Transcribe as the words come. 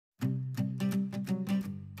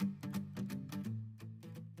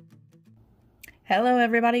Hello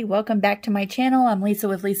everybody, welcome back to my channel. I'm Lisa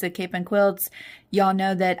with Lisa Cape and Quilts. Y'all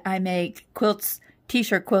know that I make quilts,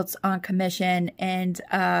 t-shirt quilts on commission, and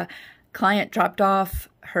a client dropped off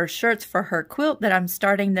her shirts for her quilt that I'm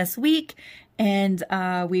starting this week, and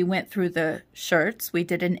we went through the shirts. We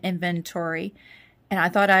did an inventory, and I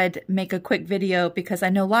thought I'd make a quick video because I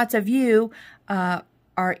know lots of you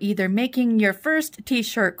are either making your first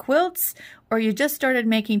t-shirt quilts or you just started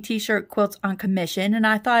making t-shirt quilts on commission, and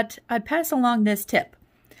I thought I'd pass along this tip.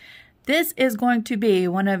 This is going to be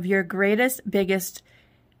one of your biggest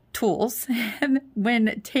tools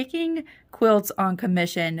when taking quilts on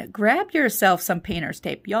commission. Grab yourself some painter's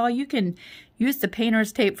tape. Y'all, you can use the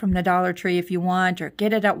painter's tape from the Dollar Tree if you want, or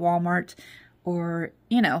get it at Walmart or,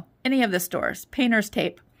 you know, any of the stores. Painter's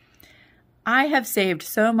tape. I have saved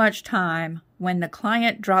so much time when the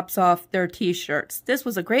client drops off their t-shirts. This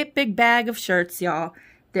was a great big bag of shirts, y'all,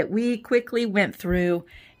 that we quickly went through.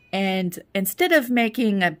 And instead of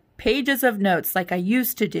making pages of notes like I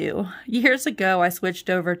used to do, years ago I switched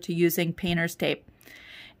over to using painter's tape.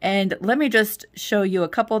 And let me just show you a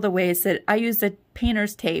couple of the ways that I use the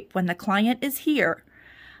painter's tape when the client is here.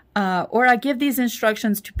 Or I give these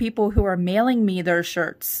instructions to people who are mailing me their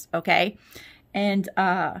shirts, okay? And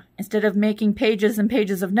instead of making pages and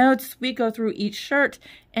pages of notes, we go through each shirt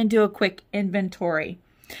and do a quick inventory.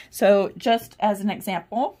 So just as an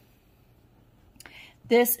example,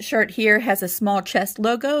 this shirt here has a small chest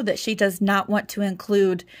logo that she does not want to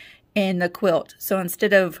include in the quilt. So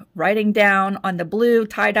instead of writing down on the blue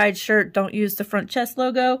tie-dyed shirt, don't use the front chest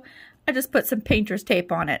logo, I just put some painter's tape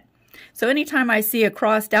on it. So anytime I see a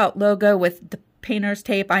crossed out logo with the painter's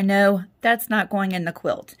tape, I know that's not going in the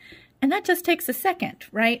quilt. And that just takes a second,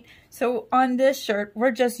 right? So on this shirt, we're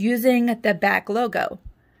just using the back logo.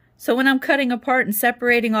 So when I'm cutting apart and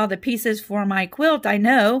separating all the pieces for my quilt, I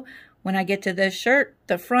know when I get to this shirt,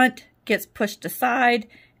 the front gets pushed aside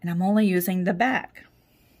and I'm only using the back.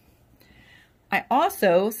 I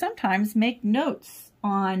also sometimes make notes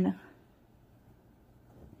on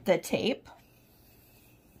the tape.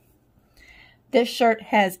 This shirt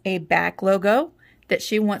has a back logo that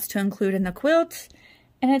she wants to include in the quilt,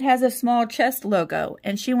 and it has a small chest logo,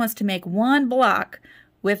 and she wants to make one block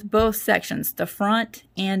with both sections, the front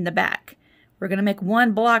and the back. We're going to make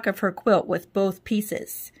one block of her quilt with both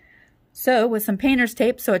pieces. So with some painter's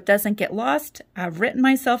tape so it doesn't get lost, I've written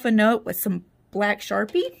myself a note with some black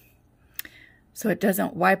Sharpie so it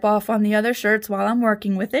doesn't wipe off on the other shirts while I'm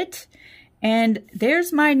working with it. And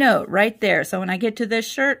there's my note right there. So when I get to this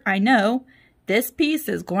shirt, I know this piece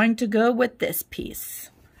is going to go with this piece.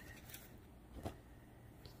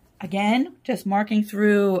 Again, just marking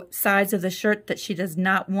through sides of the shirt that she does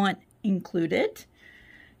not want included.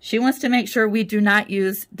 She wants to make sure we do not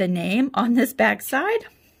use the name on this back side.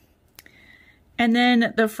 And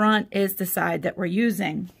then the front is the side that we're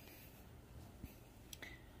using.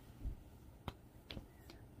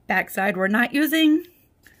 Back side we're not using,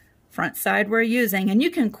 front side we're using. And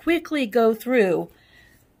you can quickly go through,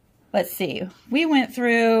 let's see, we went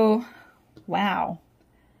through, wow,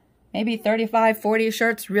 maybe 35, 40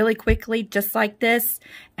 shirts really quickly, just like this.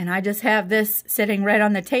 And I just have this sitting right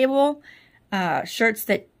on the table. Shirts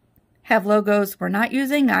that have logos we're not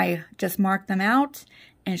using, I just mark them out.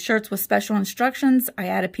 And shirts with special instructions, I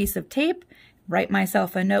add a piece of tape, write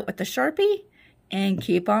myself a note with the Sharpie, and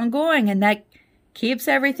keep on going. And that keeps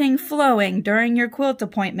everything flowing during your quilt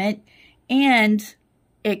appointment. And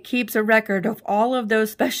it keeps a record of all of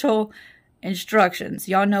those special instructions.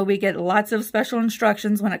 Y'all know we get lots of special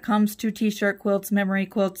instructions when it comes to t-shirt quilts, memory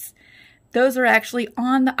quilts. Those are actually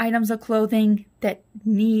on the items of clothing that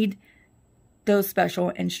need those special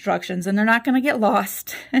instructions, and they're not going to get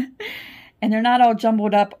lost. And they're not all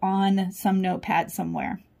jumbled up on some notepad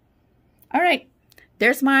somewhere. All right,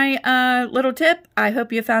 there's my little tip. I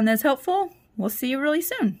hope you found this helpful. We'll see you really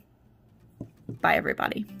soon. Bye,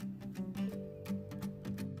 everybody.